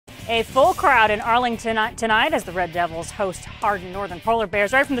A full crowd in Arlington tonight as the Red Devils host Hardin Northern Polar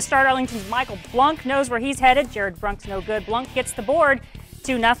Bears. Right from the start, Arlington's Michael Blunk knows where he's headed. Jared Brunk's no good. Blunk gets the board,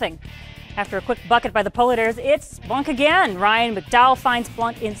 2-0. After a quick bucket by the Polar Bears, it's Blunk again. Ryan McDowell finds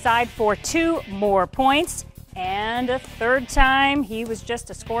Blunk inside for 2 more points. And a third time, he was just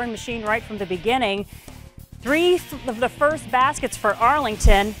a scoring machine right from the beginning. 3 of the first baskets for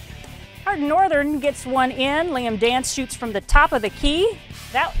Arlington. Hardin Northern gets one in. Liam Dance shoots from the top of the key.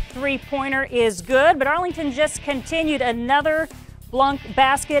 That 3-pointer is good, but Arlington just continued another Blunk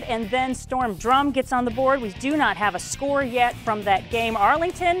basket, and then Storm Drum gets on the board. We do not have a score yet from that game.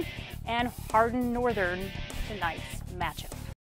 Arlington and Hardin Northern tonight's matchup.